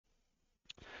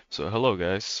So hello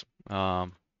guys.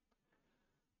 As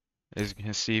you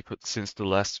can see, since the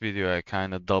last video, I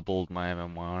kind of doubled my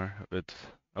MMR with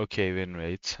okay win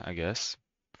rate, I guess.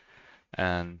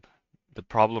 And the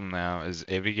problem now is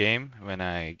every game when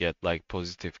I get like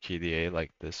positive KDA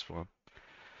like this one,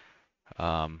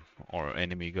 or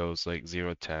enemy goes like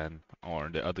 0-10, or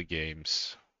the other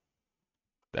games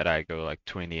that I go like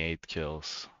 28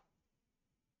 kills,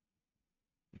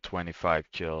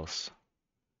 25 kills,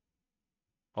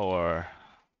 or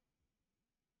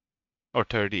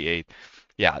 38.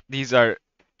 Yeah, these are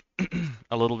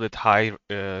a little bit high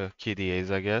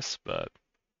KDAs, I guess, but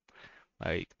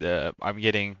like I'm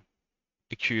getting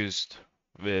accused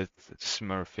with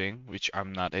smurfing, which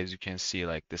I'm not, as you can see,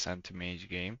 like this anti-mage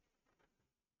game.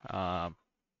 Um,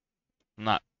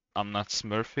 not I'm not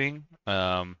smurfing.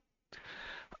 Well,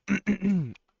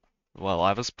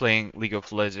 I was playing League of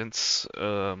Legends.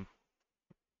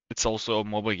 It's also a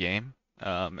MOBA game,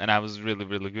 and I was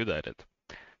really good at it.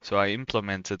 So I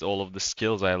implemented all of the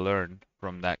skills I learned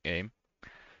from that game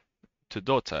to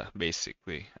Dota,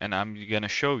 basically. And I'm gonna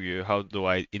show you how do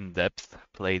I in depth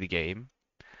play the game,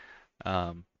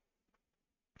 um,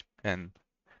 and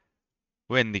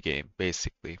win the game,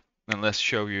 basically. And let's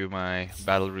show you my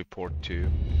battle report too.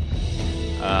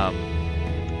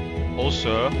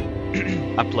 Also,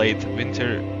 I played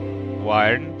Winter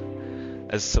Wyvern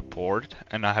as support,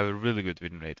 and I have a really good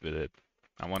win rate with it.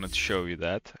 I wanted to show you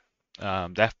that.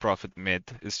 Death Prophet mid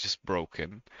is just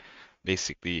broken.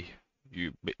 Basically,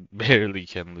 you barely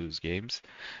can lose games.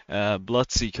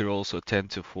 Bloodseeker also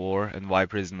 10-4, and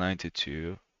Viper is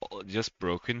 92. Just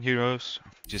broken heroes,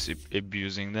 just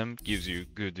abusing them gives you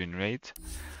good win rate.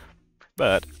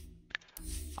 But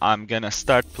I'm gonna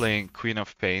start playing Queen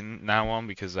of Pain now on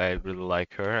because I really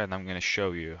like her, and I'm gonna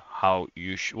show you how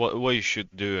you what you should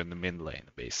do in the mid lane,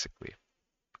 basically.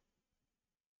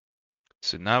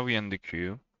 So now we're in the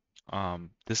queue.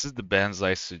 This is the bans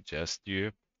I suggest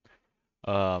you.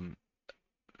 Um,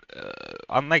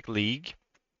 Unlike League,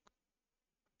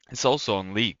 it's also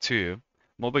on League too.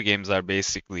 MOBA games are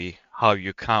basically how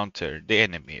you counter the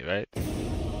enemy, right?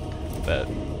 But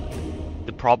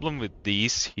the problem with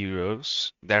these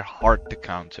heroes, they're hard to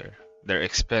counter. They're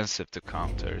expensive to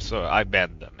counter, so I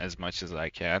ban them as much as I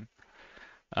can.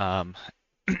 Um,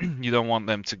 you don't want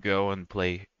them to go and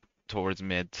play towards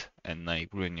mid and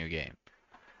like ruin your game.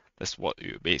 That's what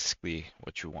you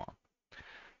want.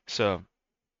 So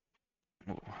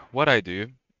what I do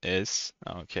is,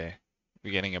 okay,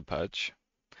 we're getting a pudge.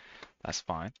 That's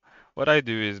fine. What I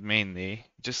do is mainly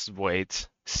just wait,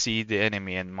 see the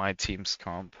enemy and my team's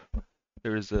comp.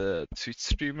 There's a Twitch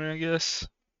streamer, I guess.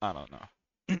 I don't know.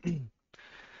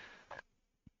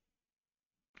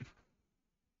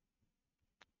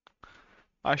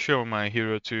 I show my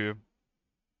hero to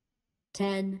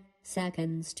 10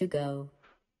 seconds to go.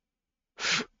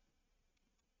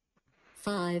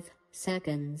 5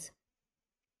 seconds.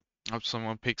 Hope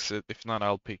someone picks it. If not,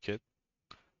 I'll pick it.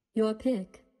 Your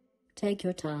pick. Take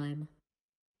your time.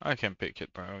 I can pick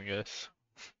it, bro, I guess.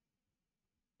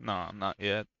 No, not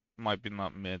yet. Might be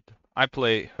not mid. I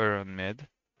play her on mid.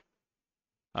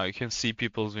 You can see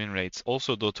people's win rates.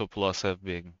 Also, Dota Plus have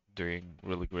been doing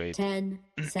really great. 10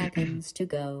 seconds to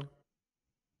go.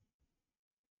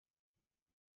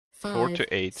 4 5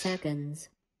 to 8. seconds.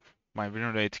 My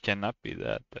win rate cannot be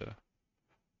that though.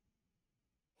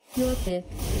 Your pick.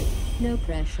 No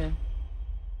pressure.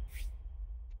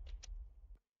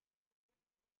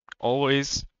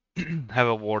 Always have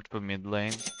a ward for mid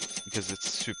lane because it's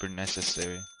super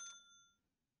necessary.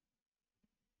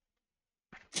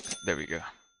 There we go.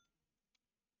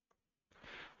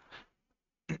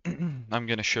 I'm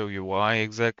gonna show you why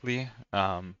exactly.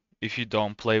 If you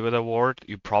don't play with a ward,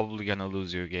 you're probably gonna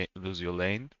lose your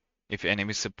lane. If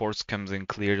enemy supports comes and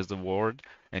clears the ward,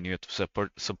 and your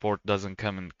support doesn't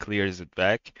come and clears it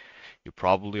back, you're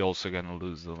probably also gonna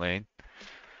lose the lane.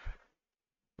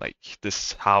 Like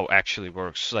this how actually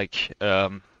works. Like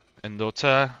in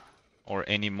Dota or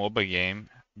any MOBA game,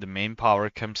 the main power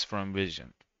comes from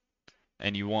vision,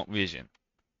 and you want vision.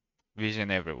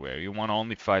 Vision everywhere. You want to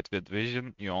only fight with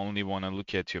vision. You only want to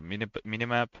look at your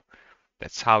minimap.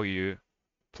 That's how you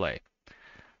play.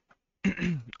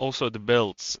 Also the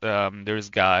builds, there's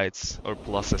guides or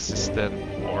plus assistant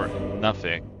or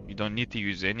nothing. You don't need to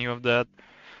use any of that.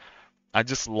 I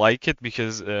just like it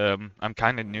because I'm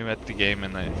kind of new at the game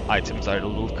and the items are a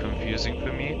little confusing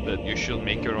for me, but you should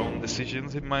make your own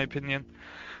decisions in my opinion.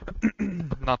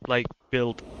 Not like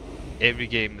build every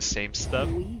game the same stuff.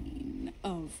 Queen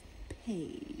of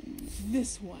Pain.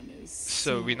 This one is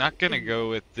So we're not gonna go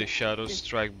with the Shadow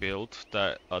Strike build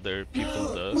that other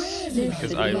people does,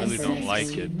 because I really don't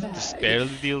like it. This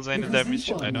barely deals any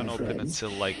damage. I don't open it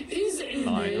till like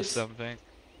 9 or something,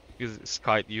 because it's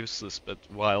quite useless, but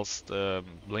whilst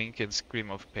Blink and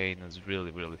Scream of Pain is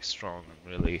really strong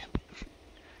and really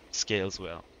scales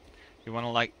well. You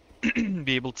wanna like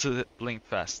be able to blink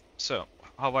fast. So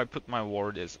how I put my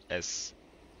ward is as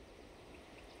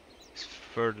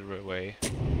further away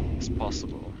as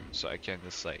possible, so I can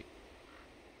just like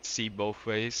see both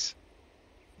ways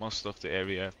most of the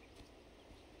area.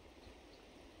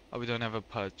 Oh, we don't have a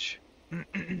pudge.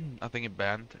 I think it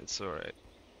banned. It's alright.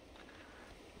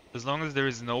 As long as there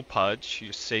is no pudge,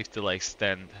 you're safe to like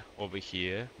stand over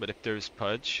here. But if there is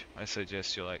pudge, I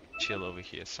suggest you like chill over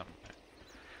here somewhere.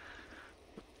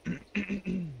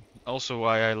 Also,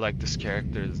 why I like this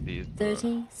character is these.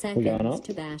 30 seconds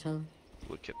to battle.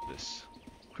 Look at this.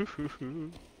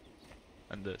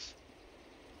 And this.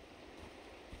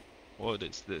 What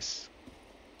is this?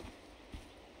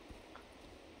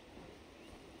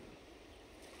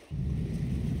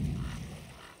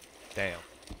 Damn.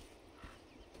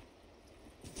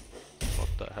 What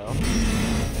the hell?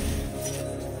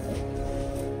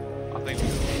 I think we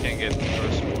can get the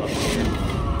first blood here.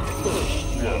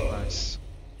 Yeah, nice.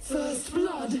 First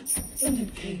blood, and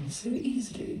it came so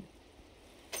easily.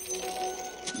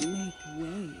 Make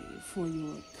way for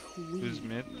your queen. Who's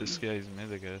mid? This guy is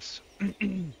mid, I guess.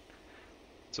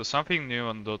 So something new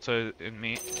on Dota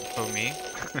for me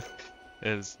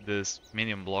is this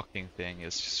minion blocking thing.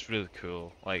 It's just really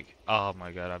cool. Like, oh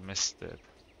my god, I missed it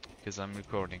because I'm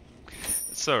recording.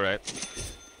 It's alright.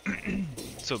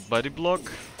 So buddy block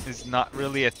is not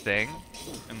really a thing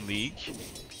in League,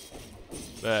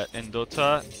 but in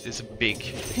Dota it's a big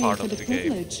part of the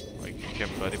game. Like you can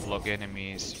buddy block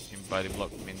enemies, you can buddy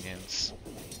block minions.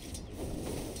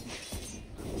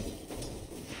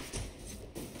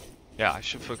 Yeah, I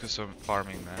should focus on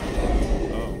farming now.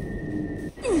 Oh.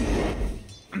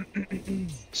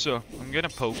 So I'm gonna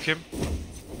poke him,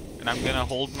 and I'm gonna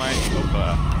hold my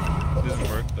MOBA. Didn't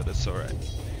work, but it's alright.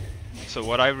 So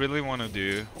what I really want to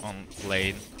do on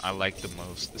lane, I like the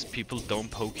most, is people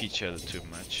don't poke each other too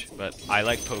much, but I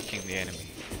like poking the enemy.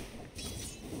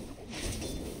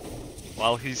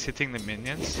 While he's hitting the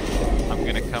minions, I'm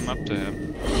gonna come up to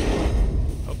him.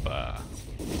 MOBA.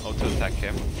 Auto attack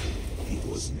him. It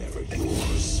was never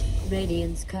yours.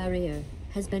 Radiant's courier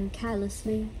has been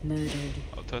callously murdered.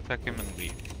 Auto attack him and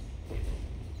leave.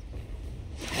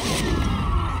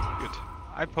 Good.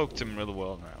 I poked him really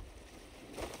well now.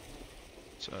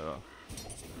 So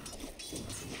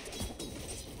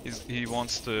he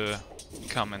wants to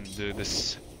come and do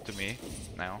this to me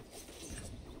now.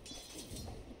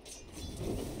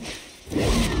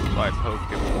 So I poke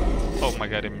him. Oh my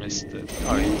god, he missed it.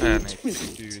 Oh, he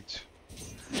panicked, dude.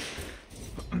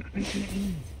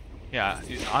 Yeah,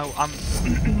 I'm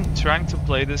trying to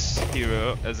play this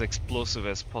hero as explosive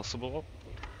as possible,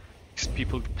 because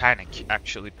people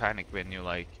actually panic when you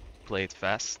like play it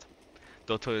fast.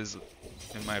 Dota is,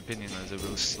 in my opinion, is a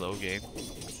really slow game.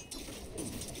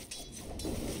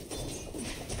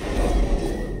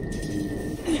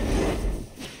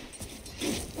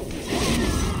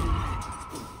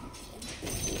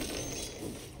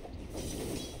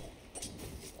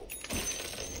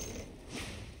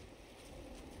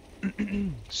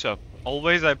 So,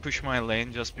 always I push my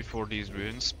lane just before these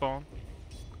runes spawn,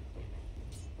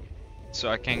 so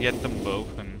I can get them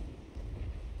both and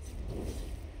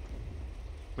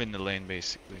win the lane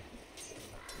basically.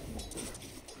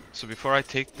 So before I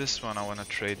take this one, I want to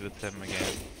trade with him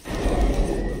again.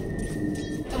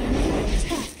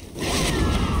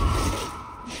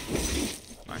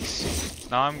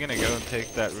 Nice. Now I'm gonna go and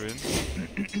take that rune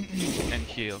and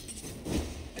heal.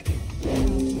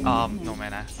 No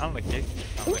mana. Unlucky.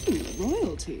 Unlucky.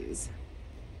 Royalties.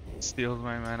 Steals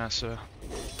my mana, so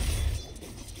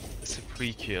it's a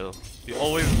free kill. You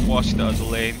always watch the other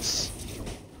lanes.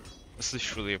 It's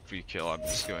literally a free kill. I'm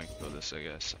just going for this, I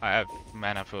guess. I have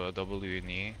mana for a W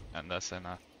and E, and that's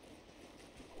enough.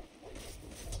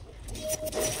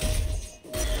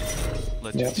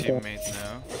 Let your teammate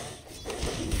know.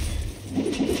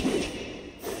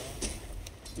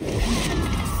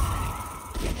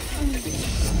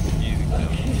 Easy kill.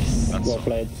 That's well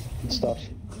played. Good stuff.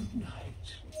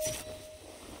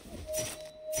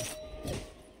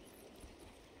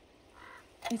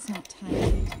 It's not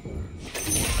time.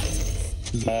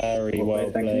 Very well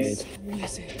played.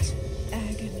 Exquisite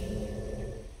agony.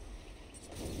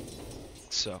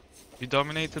 So, we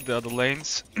dominated the other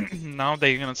lanes. Now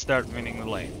they're gonna start winning the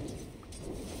lane.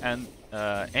 And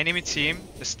Enemy team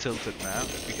is tilted now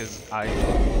because I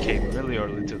came really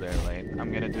early to their lane.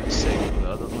 I'm gonna do the same for the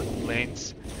other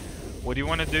lanes. What you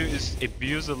want to do is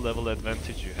abuse the level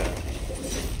advantage you have.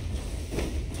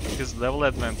 Because level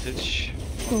advantage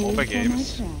on MOBA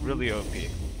games really OP.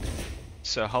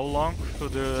 So how long for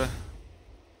the...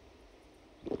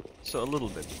 So a little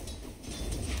bit.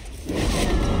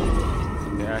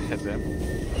 Yeah, I hit them.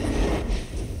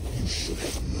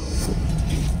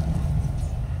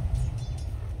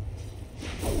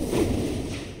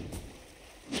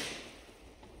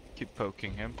 Keep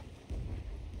poking him.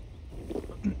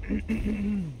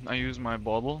 I use my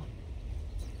bottle.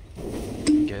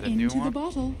 Get a new Into one. the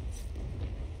bottle.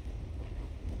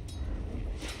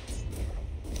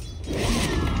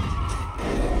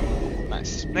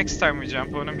 Nice. Next time we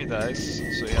jump on him, he dies,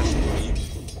 so he has to leave.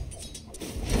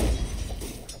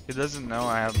 He doesn't know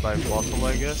I have my bottle,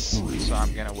 I guess, so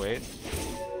I'm gonna wait.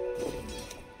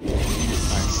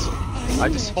 Nice. I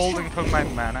just holding for my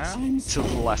mana till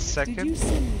the last Did you second,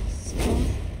 say spot?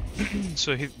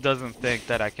 so he doesn't think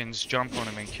that I can just jump on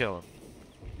him and kill him.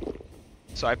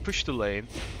 So I push the lane.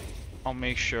 I'll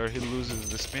make sure he loses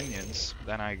his minions,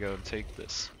 then I go and take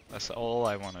this. That's all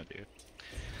I wanna do.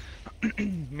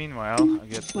 Meanwhile, I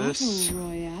get this, Battle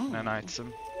Royale. an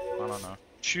item, I don't know.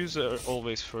 Shoes are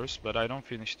always first, but I don't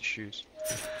finish the shoes.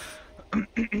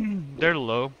 They're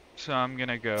low, so I'm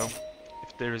gonna go.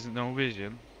 If there is no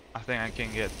vision, I think I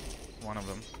can get one of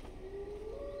them.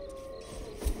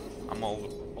 I'm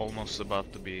almost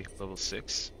about to be level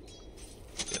 6.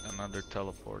 Get another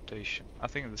teleportation. I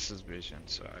think this is vision,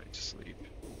 so I just leave.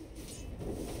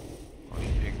 Oh, he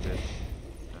pinged it.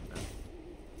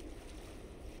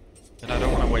 And I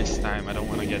don't want to waste time, I don't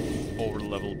want to get over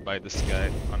leveled by this guy,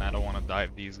 and I don't want to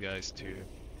dive these guys too.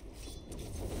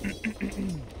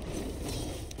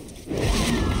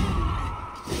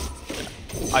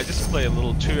 I just play a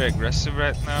little too aggressive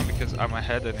right now because I'm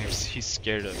ahead and he's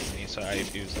scared of me, so I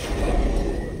abuse it.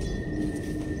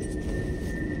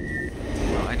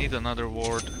 Oh, I need another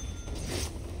ward.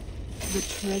 The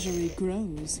treasury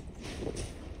grows.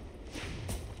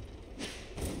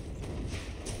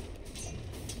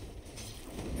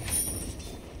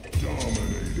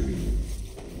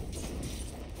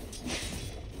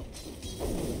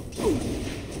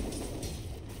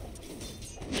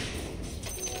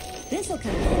 This'll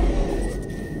come.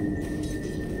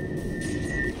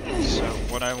 So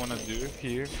what I want to do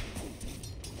here,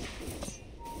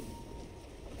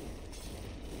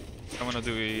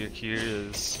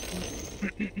 is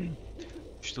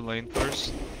push the lane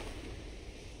first.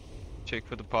 Check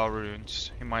for the power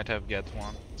runes. He might have get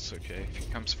one. It's okay. If he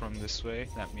comes from this way,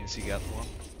 that means he got one.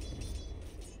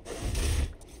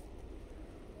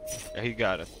 Yeah, he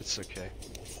got it. It's okay.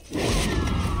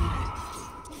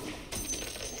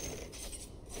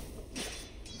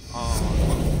 Oh.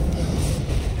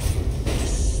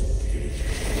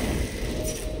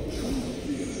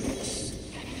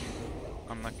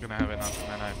 I'm not gonna have enough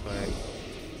mana if I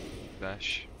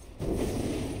dash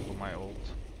for my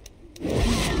ult.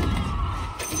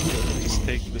 Just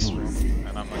take this one,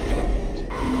 and I'm not gonna ult.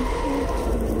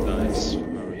 Dies for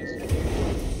no reason.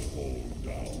 Hold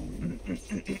down.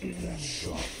 That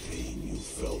sharp pain you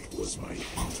felt was my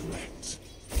intellect.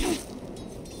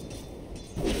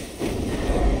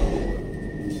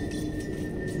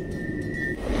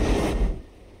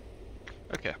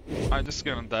 Okay, I'm just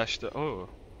gonna dash the. Oh,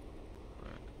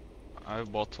 I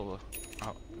bottle.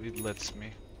 Oh, it lets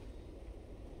me.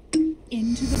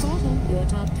 Into the bottle. Your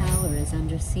top tower is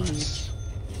under siege.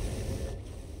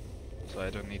 So I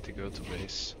don't need to go to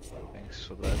base. Thanks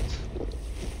for that.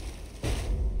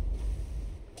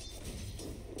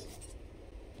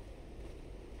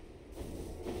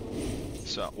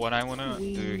 So what I wanna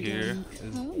do here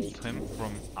is ult him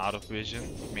from out of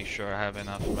vision. Make sure I have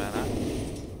enough mana.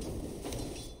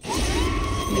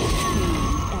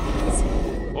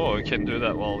 Oh, I can do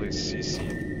that while he's CC.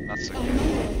 That's I'm okay.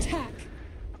 under attack.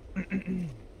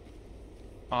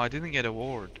 Oh, I didn't get a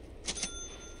ward.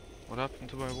 What happened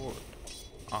to my ward?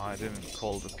 Oh, I didn't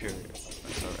call the period.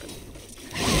 That's alright.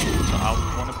 So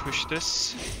I want to push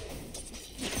this.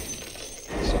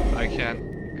 So I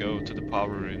can go to the power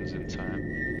runes in time.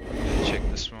 And check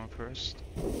this one first.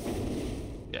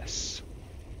 Yes.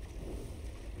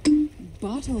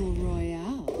 Battle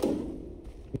Royale.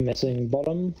 Missing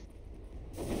bottom.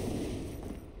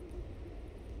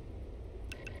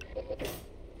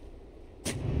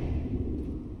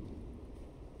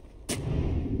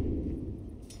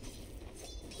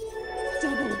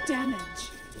 Double damage.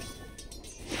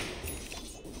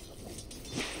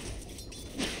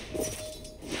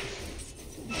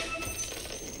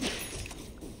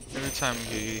 Every time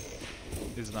he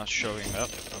is not showing up,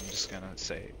 I'm just gonna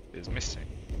say is missing.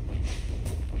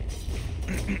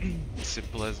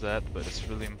 Simple as that, but it's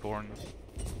really important.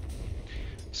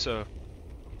 So,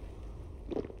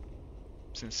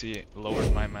 since he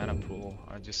lowered my mana pool,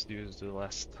 I just used the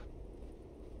last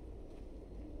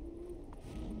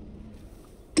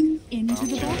Into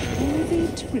the worthy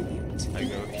tribute. I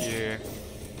go here.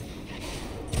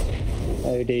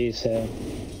 OD's here.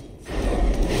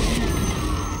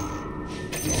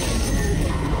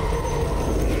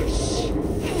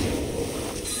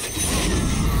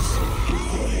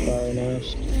 Very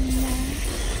nice.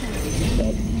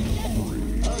 Dead.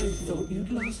 I thought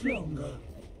you'd last longer.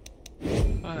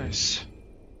 Nice.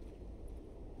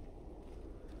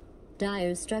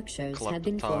 Dire structures have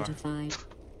been Tower. fortified.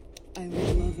 I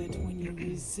love it when you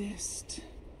resist.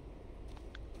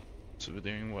 So we're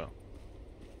doing well.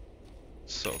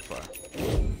 So far.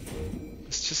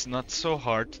 It's just not so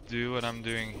hard to do what I'm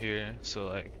doing here, so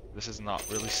like, this is not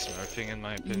really smurfing in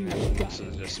my opinion. This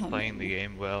is just playing the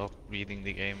game well, reading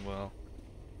the game well.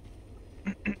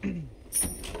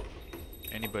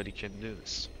 Anybody can do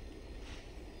this.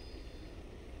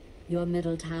 Your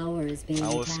middle tower is being I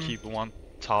always attacked. keep one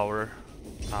tower,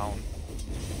 town,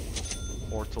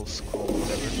 portal, school,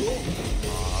 whatever.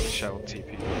 I wish I would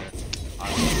TP there.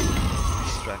 I'm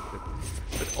distracted.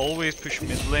 But always push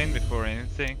mid lane before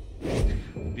anything.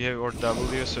 We have our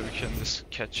W so we can just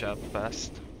catch up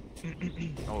fast.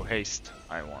 Oh, haste.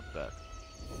 I want that.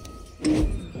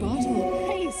 Bottle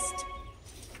haste.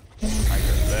 I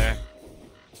got there.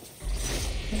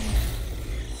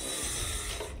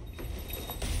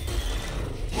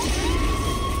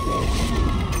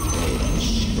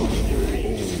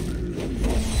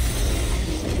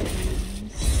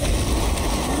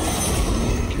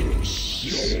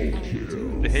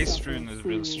 The haste rune is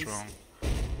real strong.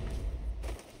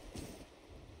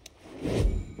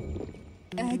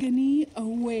 Agony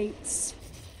awaits.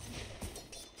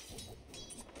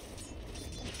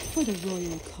 For the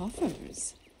royal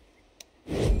coffers.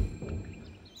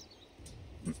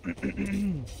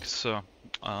 So,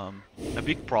 a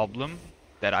big problem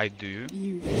that I do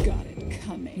You've got it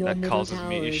coming. Your that middle causes tower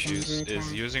me is issues under is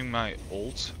attack. using my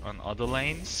ult on other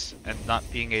lanes and not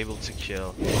being able to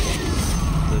kill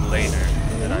the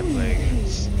laner that I play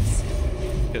against.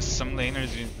 Because some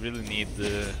laners you really need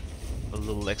a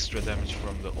little extra damage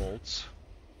from the ult.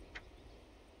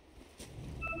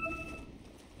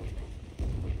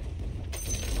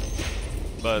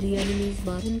 But The enemy's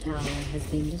bottom tower has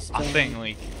been destroyed. I think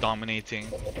like dominating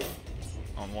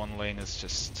on one lane is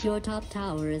just Your top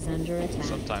tower is under attack.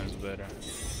 sometimes better.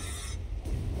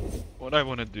 What I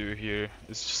want to do here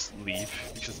is just leave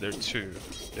because they're two.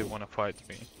 They want to fight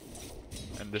me.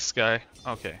 And this guy,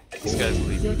 okay, this guy's Your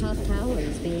leaving. top tower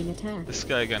is being attacked. This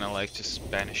guy gonna like just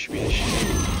banish me and shit.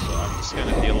 So I'm just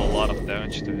gonna deal a lot of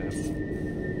damage to him.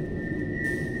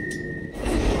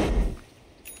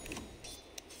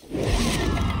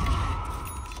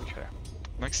 Okay.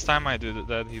 Next time I do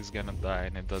that, he's gonna die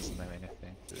and it doesn't have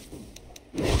anything to do.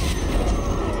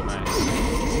 Oh, nice.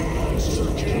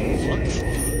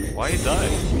 What? Why he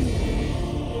died?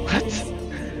 What?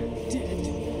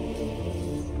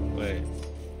 Wait.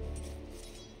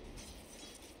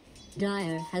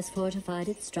 Dire has fortified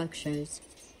its structures.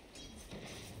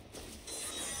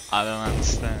 I don't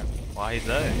understand. Why he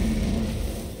died?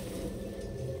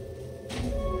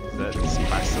 Is that his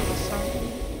passive or something?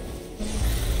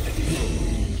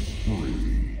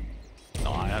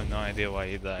 No, I have no idea why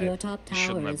he died. Your top He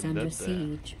shouldn't tower have is been under dead there.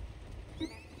 siege.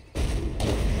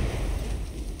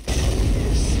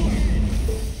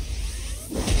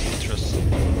 Interesting.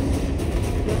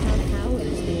 Your top tower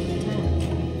is being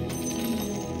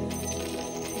attacked.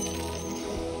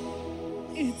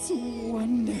 It's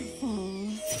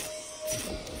wonderful.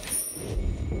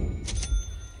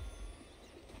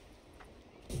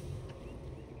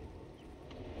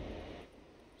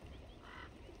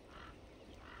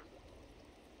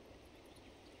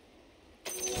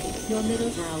 Your middle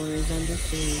tower is under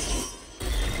siege.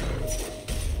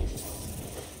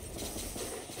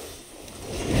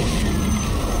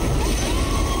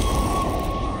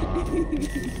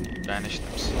 Banished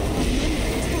himself.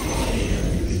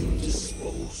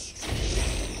 Disposed.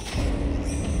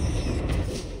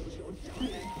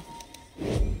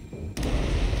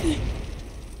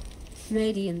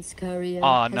 Radiant's courier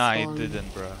Ah, has nah, he fallen.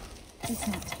 didn't, bro. It's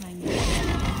not time yet.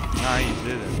 Nah, he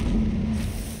didn't.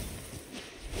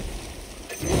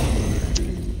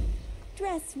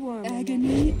 Dress warm.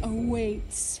 Agony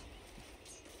awaits.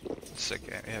 It's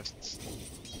okay.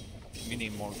 We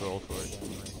need more gold for it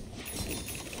anyway.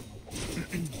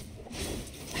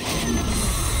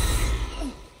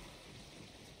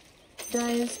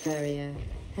 Dire's barrier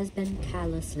has been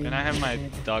callously When I have my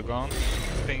wounded. Dagon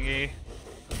thingy,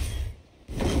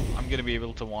 I'm gonna be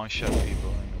able to one-shot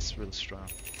people, and it's real strong.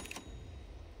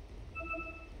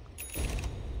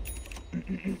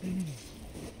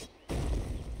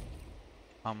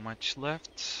 How much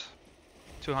left?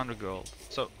 200 gold.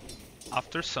 So,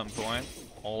 after some point,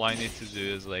 all I need to do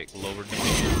is like lower the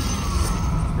minions,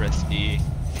 press E,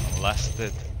 last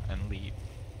it, and leave.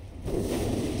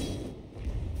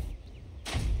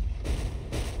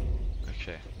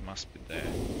 Okay, it must be there.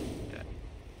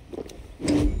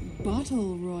 Yeah.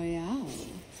 Bottle Royale.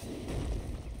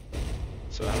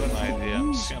 So I have an idea.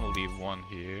 I'm just gonna leave one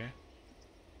here,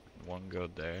 one go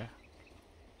there,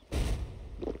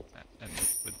 and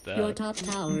with that, Your top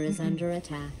tower is under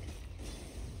attack.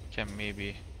 can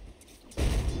maybe.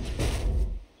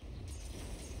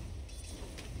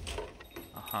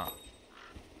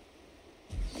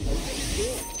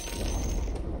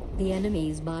 The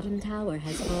enemy's bottom tower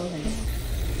has fallen.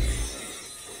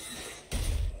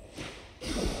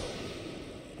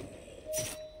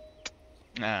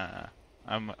 Nah,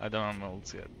 I don't have my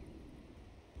ults yet.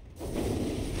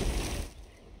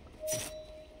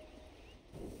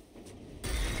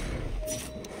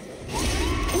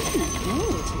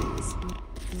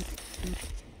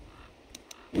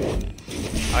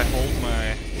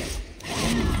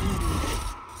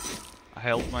 I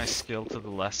held my skill to the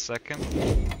last second,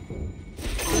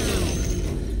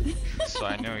 so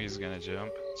I know he's gonna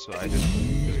jump, so I didn't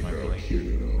use my blink.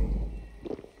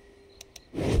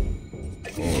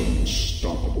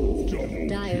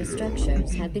 Dire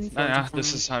structures have been fortified.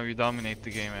 This is how you dominate the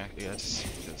game, I guess,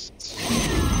 because it's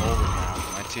over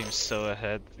now. My team's so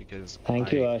ahead because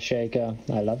Thank you, Shaker.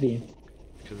 I love you.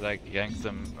 because I ganked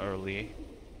them early,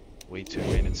 way too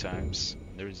many times.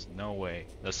 There's no way.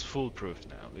 That's foolproof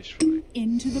now, literally.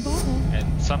 Into the bottle.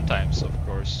 And sometimes, of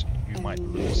course, you might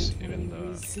lose, even though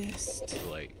Resist.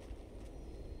 you like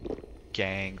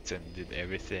ganked and did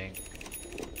everything.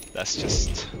 That's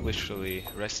just literally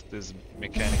rest is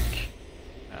mechanic.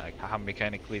 How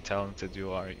mechanically talented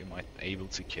you are, you might be able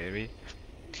to carry.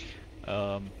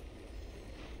 If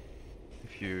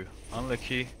you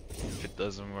unlucky, if it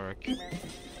doesn't work,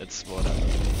 it's whatever.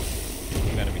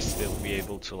 You're gonna still be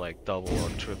able to like double or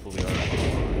triple your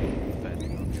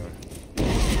depending on your.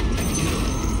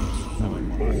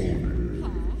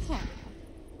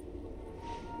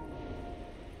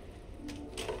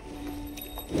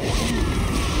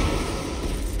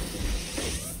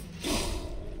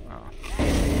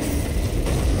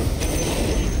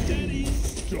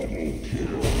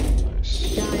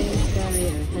 Nice. Dire's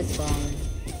barrier has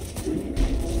fallen.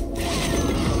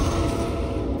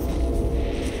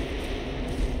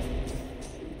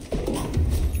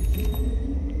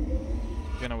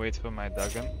 Gonna wait for my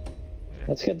Dagon.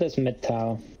 Let's get this mid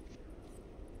tower.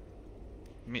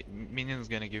 Minion's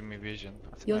gonna give me vision.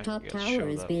 I think Your I top get tower showed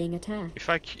is up. being attacked.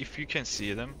 If you can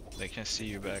see them, they can see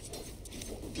you back.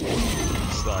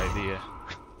 That's the idea.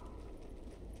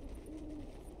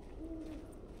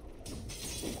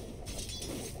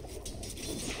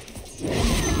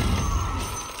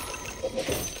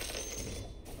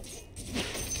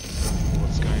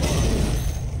 What's going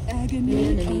on? The Agony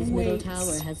enemy's middle awaits.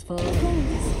 tower has fallen.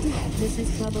 This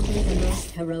is probably the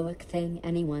most heroic thing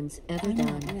anyone's ever I'm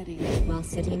not done ready. while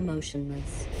sitting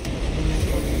motionless in my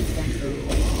opponent's vessel.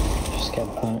 Just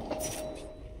get back.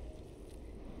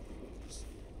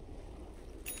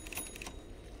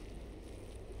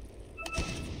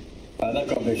 They've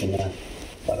got vision there,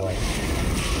 by the way.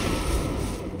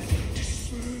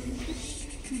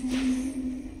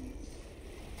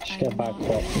 Just get back up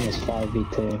in this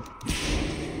 5v2.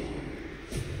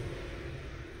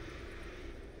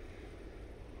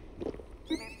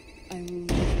 I will love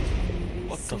it when you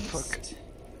What the fuck? resist.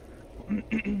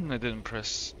 I didn't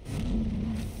press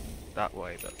that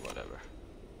way, but whatever.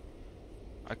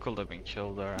 I could have been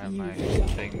killed there and my You've got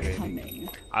thing it ready. coming.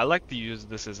 I like to use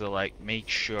this as a like make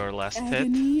sure last hit.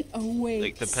 Agony Like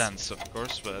awaits. depends, of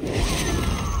course, but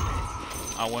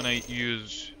I want to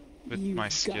use with You've my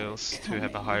got skills it to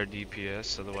have a coming. higher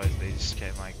DPS. Otherwise, they just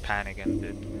can like panic and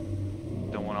they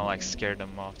don't want to like scare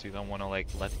them off. You don't want to like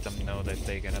let them know that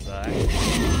they're gonna die.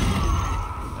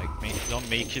 Like don't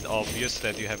make it obvious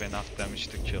that you have enough damage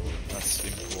to kill them. That's the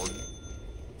important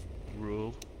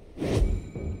rule.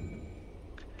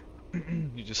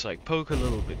 You just like poke a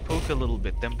little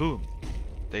bit, then boom,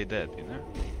 they dead. You know.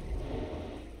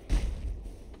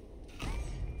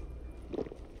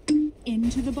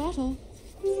 Into the bottle.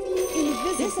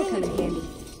 This will come in handy.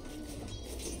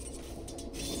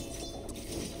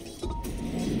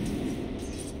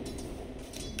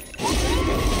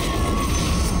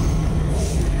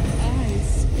 I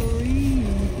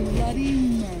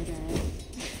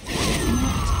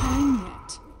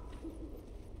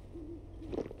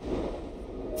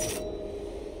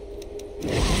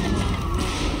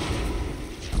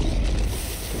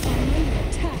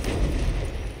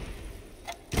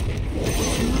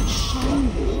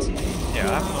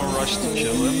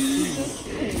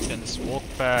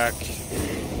back,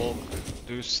 walk,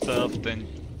 do stuff, then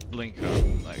blink up.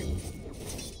 Like,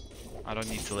 I don't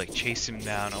need to like chase him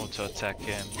down, auto attack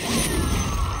him.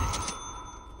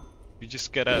 You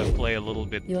just gotta play a little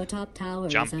bit Your top tower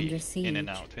is jumpy, under siege. in and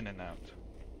out, in and out.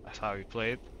 That's how we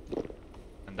play it.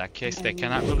 In that case, they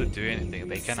cannot really do anything.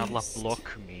 They cannot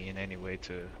block me in any way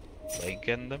to flank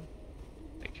in them.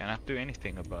 They cannot do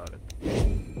anything about it.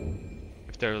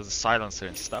 If there was a silencer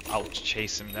and stuff, I would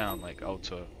chase him down, like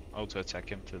auto attack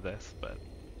him to death. But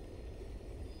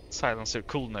silencer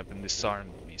couldn't have been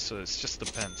disarmed me, so it just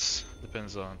depends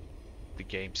on the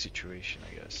game situation,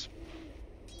 I guess.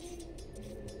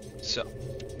 So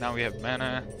now we have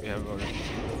mana, we have our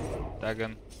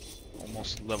Dagon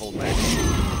almost level max.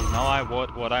 Now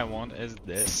what I want is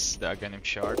this, the Aghanim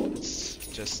shard. It's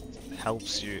just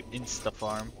helps you insta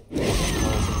farm all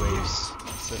the waves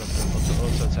instead of the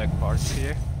auto attack parts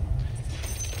here.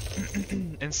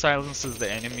 And silences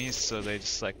the enemies, so they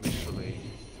just like literally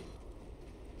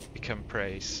become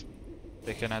praise.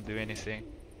 They cannot do anything.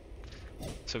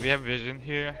 So we have vision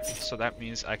here, so that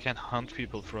means I can hunt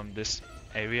people from this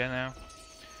area now.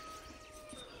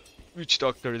 Witch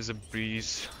Doctor is a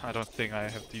breeze. I don't think I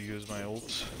have to use my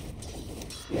ult.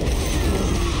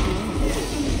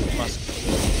 Must.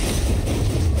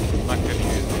 I'm not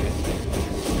gonna use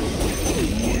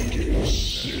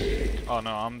it. Oh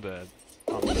no, I'm dead.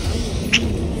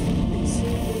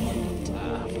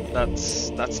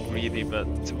 That's greedy, but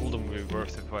it wouldn't be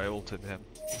worth it if I ulted him.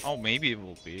 Oh, maybe it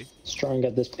will be. Let's try and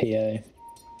get this PA.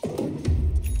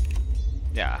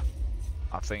 Yeah,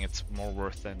 I think it's more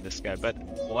worth than this guy. But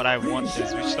what I want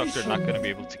is Witch Doctor not gonna be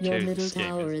able to Your carry middle this game.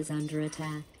 tower is under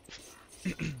attack.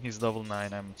 He's level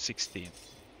 9, I'm 16.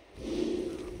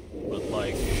 But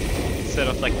like, instead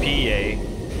of like PA, I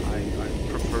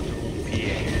prefer to hold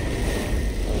PA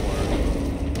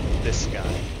or this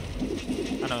guy.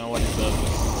 I don't know what he does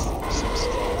with some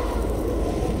stuff.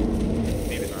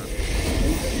 Maybe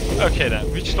not. Okay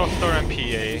then, Witch Doctor and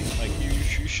PA, like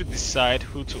you should decide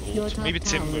who to Your ult. top Maybe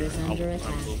tower Timber. is under I'll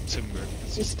attack. ult Timber. It's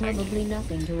It's just tanky. probably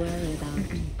nothing to worry about.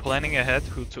 Planning ahead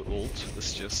who to ult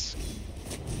is just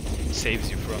saves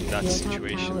you from that Your top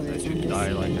situation tower that is you under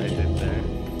die like I did there.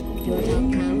 Your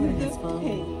top tower has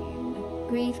fallen.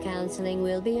 Grief counseling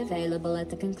will be available at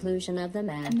the conclusion of the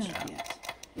match. Not yet.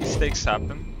 Mistakes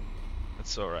happen.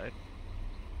 It's alright.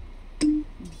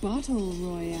 Battle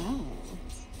Royale.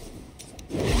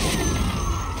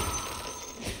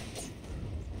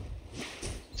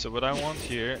 So what I want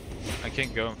here, I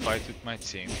can go and fight with my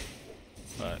team,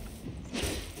 but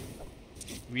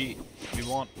we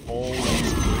want all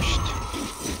lanes pushed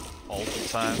all the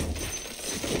time.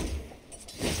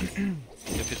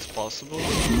 If it's possible,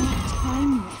 Not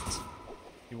time yet.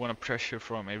 you want to pressure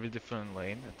from every different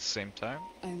lane at the same time.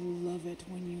 I love it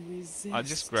when you resist. I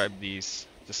just grab these,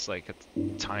 just like a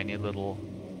tiny little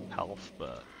health,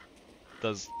 but it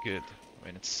does good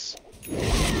when it's...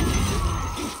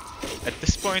 At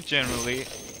this point generally,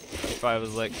 if I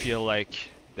was like feel like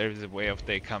there's a way of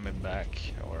they coming back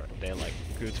or they're like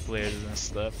good players and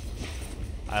stuff,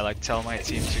 I like tell my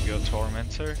team to go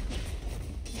Tormentor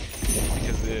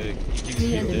because it gives The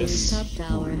you enemy's this top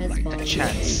tower has like a fallen.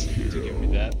 chance to give me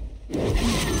that.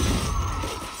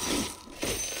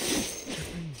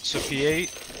 So PA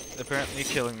apparently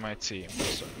killing my team,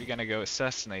 so we're gonna go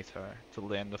assassinate her till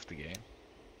the end of the game.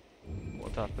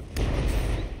 What happened?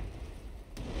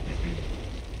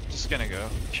 Just gonna go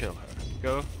kill her.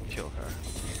 Go kill her.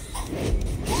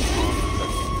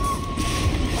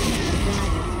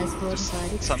 Dragon has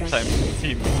fortified its Sometimes structure. the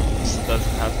team just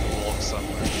doesn't have to walk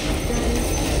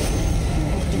somewhere.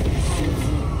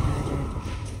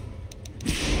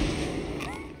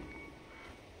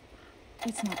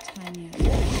 It's not time yet.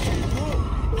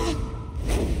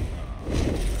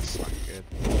 That's not good.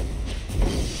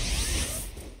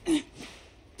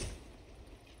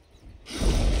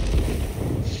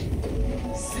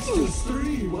 Sisters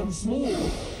 3 once more.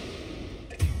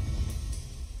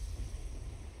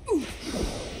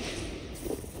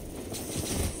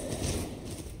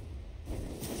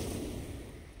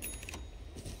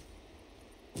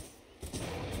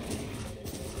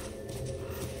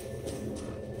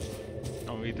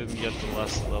 Oh, we didn't get the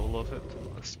last level of it.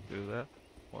 Let's do that.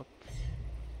 What?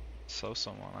 Saw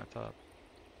someone, I thought.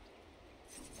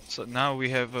 So now we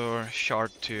have our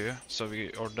shard too, so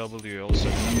our W also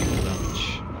gonna deal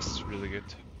damage. That's really good.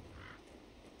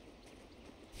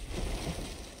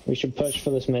 We should push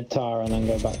for this mid tower and then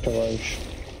go back to Roche.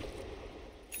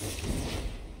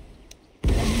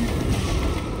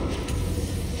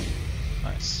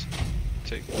 Nice.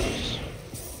 Take those.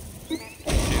 A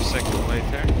few seconds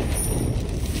later.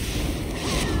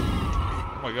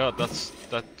 Oh my god, that's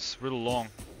That's real long.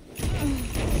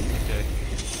 Okay.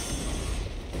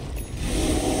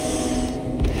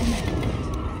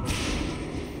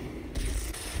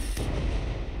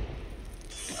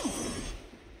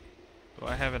 Do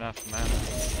I have enough mana?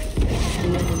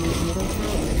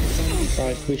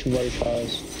 Right, we should Roche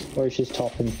first. Roche is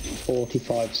top in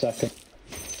 45 seconds.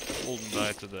 Wouldn't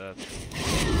die to that.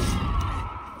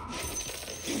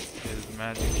 His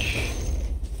magic.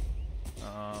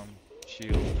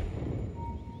 Shield.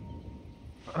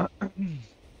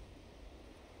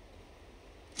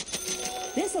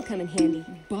 This'll come in handy.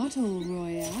 Battle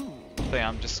Royale. I think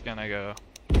I'm just gonna go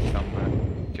come back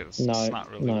because No, it's not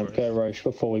really no, worth go it. Roche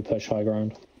before we push high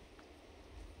ground.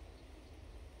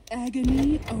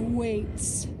 Agony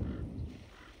awaits.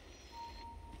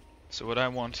 So what I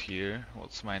want here,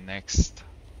 what's my next?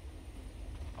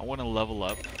 I want to level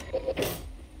up.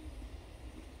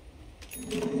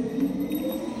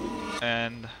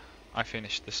 And I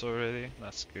finished this already,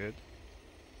 that's good.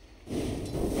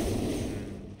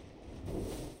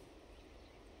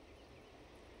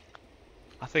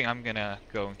 I think I'm gonna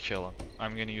go and kill him.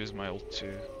 I'm gonna use my ult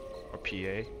 2 or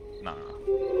PA. Nah.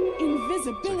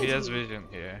 Invisibility. So he has vision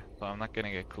here, but I'm not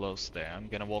gonna get close there. I'm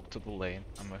gonna walk to the lane.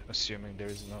 I'm assuming there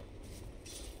is no.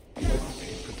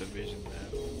 Maybe put the vision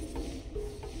there.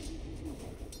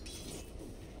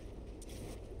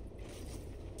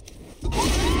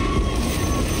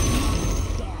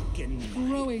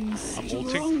 Growing I'm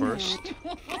stronger. ulting first,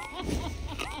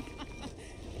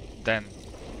 then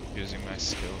using my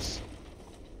skills.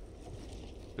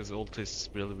 Because ult is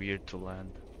really weird to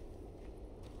land.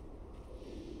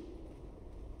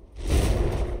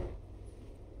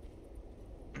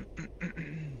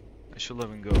 I should let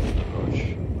him go for the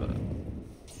rush, but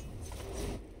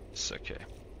it's okay.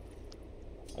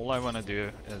 All I want to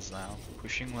do is now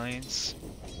pushing lanes,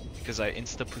 because I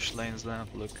insta push lanes now.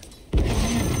 Look.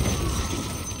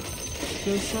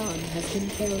 Roshan has been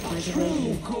killed by the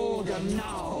Radiant.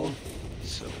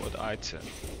 So what item?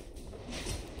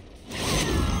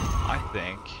 I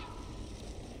think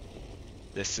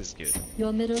this is good.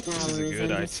 Your middle This is tower a is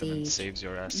good under item and siege. saves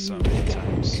your ass so many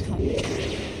times.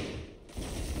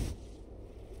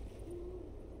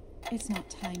 It's not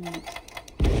time yet.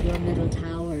 Your middle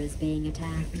tower is being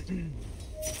attacked.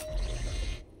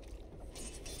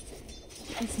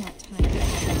 It's not time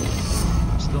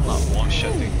yet. Still not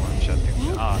one-shotting.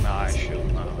 Ah, no, I should.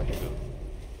 No, I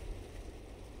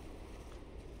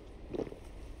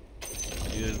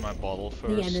should. Use my bottle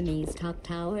first. The enemy's top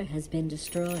tower has been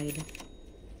destroyed.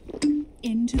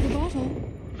 Into the bottle.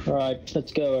 Right,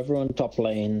 let's go, everyone top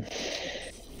lane.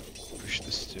 Push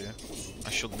this too. I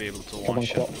should be able to Come on,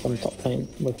 one-shot. clock from top lane.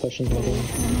 We're pushing the lane.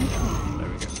 There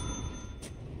we go.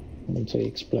 Until we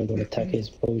explode or attack his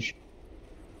push.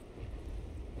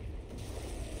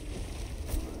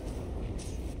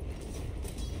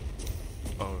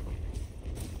 Oh.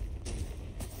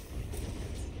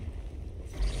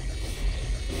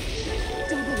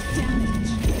 Double damage.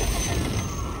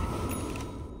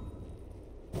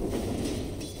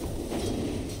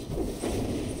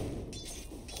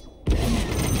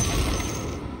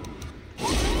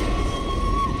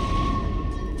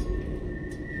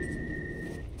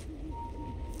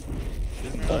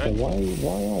 Okay,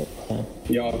 why out there?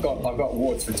 Yeah, I've got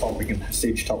wards for top. We can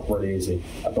siege top really easy.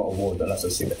 I've got a ward that lets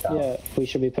us see it down. Yeah, we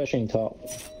should be pushing top.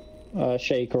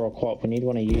 Shaker or Quap, we need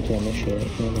one of you to initiate.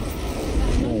 Really.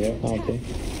 There we go, okay.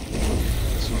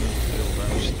 This one deal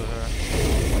damage to her.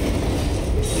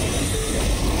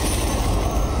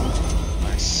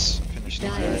 Nice. Finished the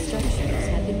Dire turret. structures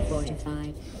have been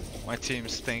fortified. My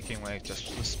team's thinking like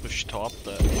just let's push top,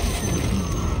 but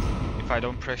if I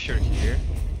don't pressure here,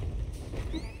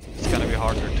 it's gonna be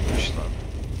harder to push top.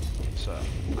 So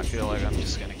I feel like I'm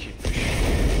just gonna keep pushing.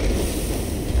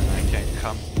 And I can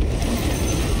come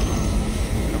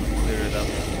clear it up.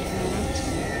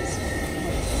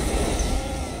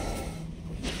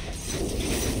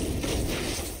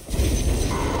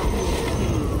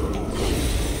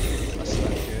 That's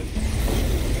not good.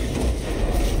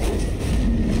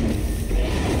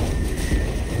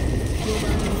 Your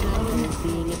bottom tower is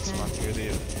being That's not attacked. good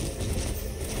either.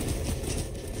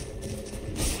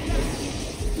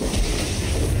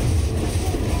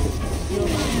 Your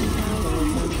bottom tower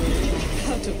is under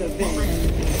attack. Out of the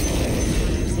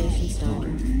Conversation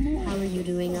starter. How are you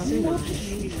doing otherwise?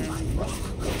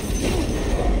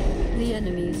 The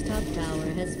enemy's top tower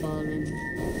has fallen.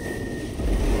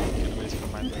 Gonna wait for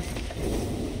my break.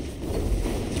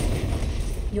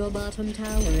 Your bottom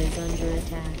tower is under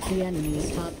attack. The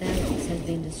enemy's top barracks has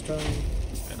been destroyed.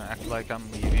 Gonna act like I'm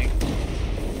leaving.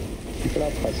 Keep it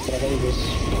up, I still have this.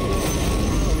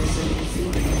 Tower is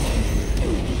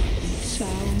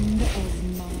Sound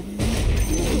of mine.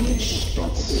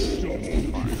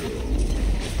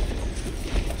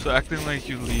 So acting like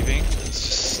you're leaving, it's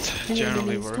just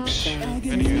generally works. I'm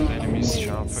gonna use enemy's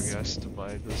shop, I guess, to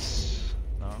buy this.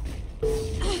 No?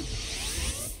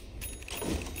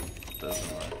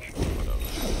 Doesn't work. Whatever.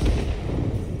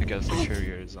 Because the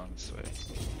courier is on its way.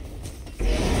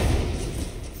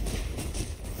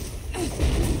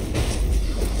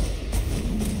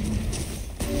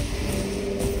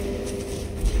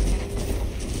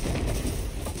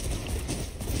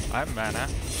 I have mana.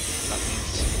 That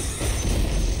means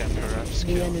can perhaps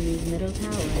The kill. enemy's middle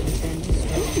tower has been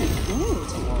destroyed.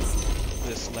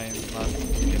 This lane's not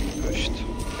getting pushed.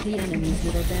 The enemy's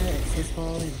middle barracks has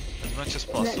fallen. As much as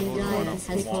possible, we want Dias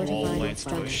has all fortified lanes its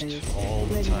pushed structures. all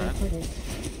the Where do I time. put it?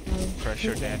 Oh,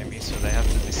 Pressure the enemy, so they have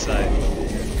to decide.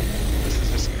 This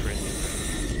is just cringe.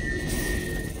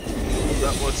 Is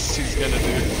that what he's gonna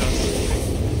do constantly?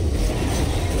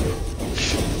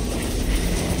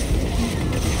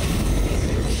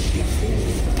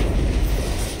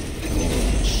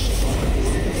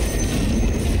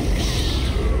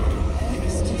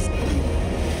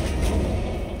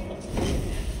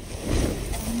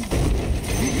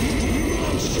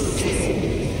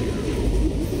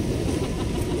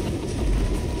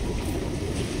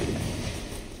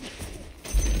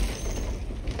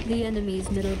 The enemy's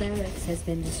middle barracks has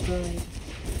been destroyed.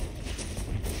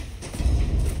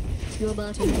 Your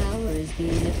bottom tower is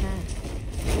being attacked.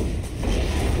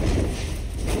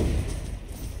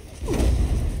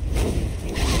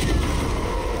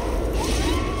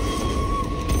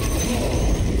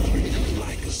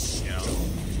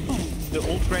 The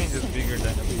old range is bigger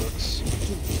than it looks.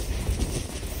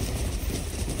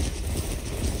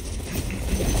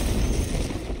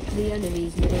 The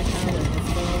enemy's middle tower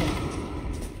has fallen.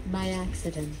 By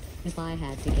accident, if I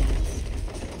had to guess.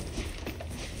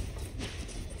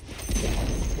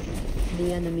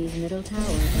 The enemy's middle tower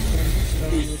has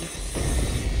been destroyed.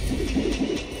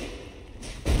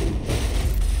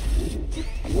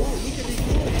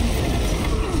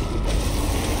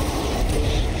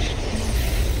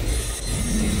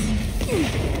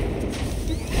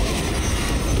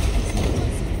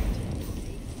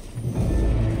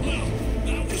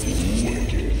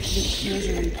 The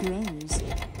treasury grows.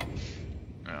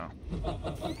 Yeah.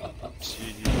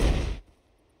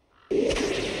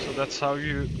 So that's how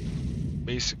you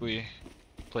basically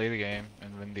play the game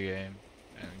and win the game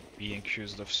and be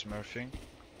accused of smurfing.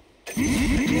 All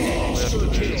you have to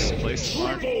do is play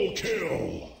smart. Give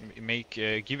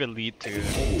a lead to your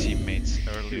teammates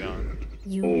early on.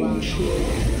 You are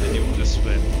Then you will just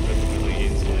win really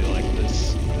easily like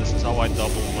this. This is how I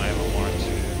double my MMR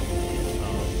too.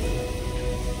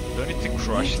 Don't need to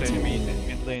crush the enemy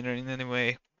mid laner in any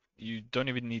way. You don't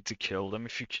even need to kill them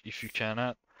if you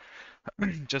cannot.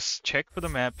 Just check for the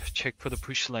map, check for the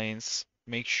push lanes,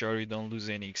 make sure you don't lose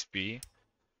any XP.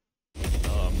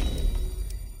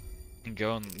 And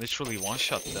go and literally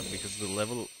one-shot them because the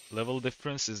level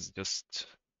difference is just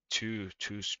too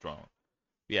strong.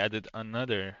 We added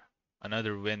another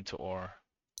win to our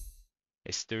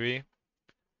history.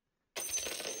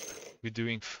 We're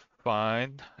doing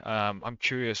fine. I'm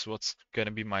curious what's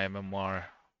gonna be my MMR,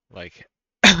 like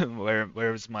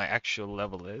where's my actual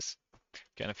level is.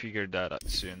 Gonna figure that out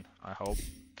soon, I hope.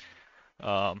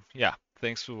 Yeah,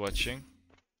 thanks for watching.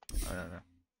 If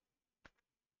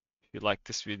you like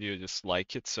this video, just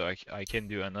like it so I can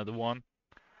do another one.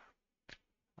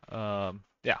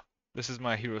 Yeah, this is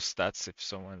my hero stats if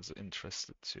someone's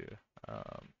interested to.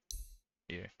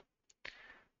 Here.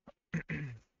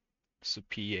 So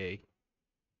PA.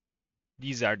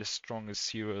 These are the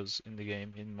strongest heroes in the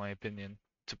game, in my opinion,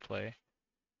 to play.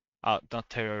 Not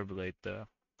Terrorblade though.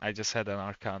 I just had an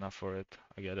Arcana for it.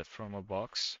 I got it from a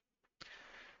box.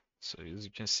 So as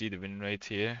you can see the win rate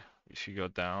here, if you go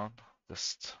down,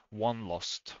 just 1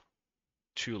 lost,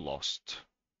 2 lost,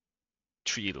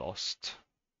 3 lost.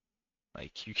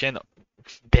 Like you can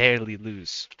barely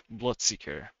lose.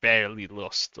 Bloodseeker barely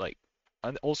lost. Like,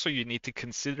 and also you need to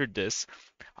consider this.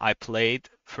 I played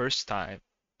first time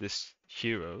this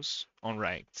heroes on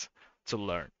ranked to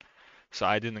learn. So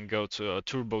I didn't go to a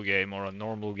turbo game or a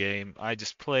normal game. I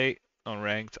just play on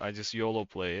ranked. I just YOLO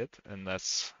play it, and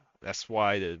that's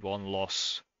why the 1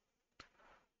 loss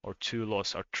or 2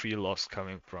 loss or 3 loss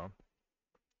coming from.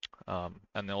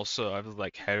 And also I was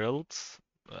like Herald,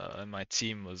 and my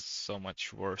team was so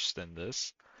much worse than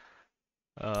this.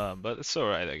 But it's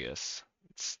alright, I guess.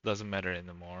 It doesn't matter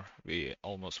anymore. We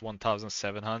almost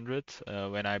 1,700.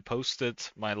 When I posted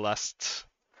my last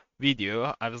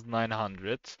video, I was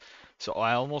 900. So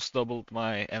I almost doubled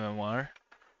my MMR.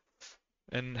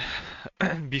 And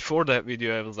before that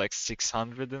video, I was like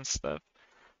 600 and stuff.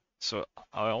 So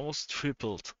I almost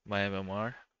tripled my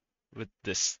MMR with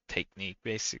this technique,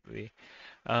 basically.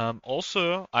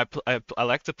 Also, I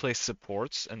like to play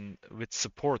supports, and with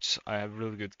supports, I have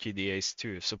really good KDAs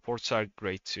too. Supports are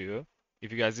great too.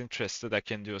 If you guys interested, I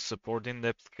can do a support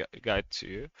in-depth guide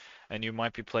too. And you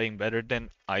might be playing better than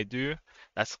I do.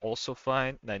 That's also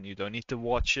fine. Then you don't need to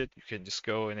watch it. You can just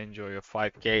go and enjoy your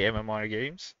 5K MMR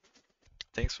games.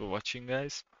 Thanks for watching,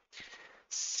 guys.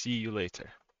 See you later.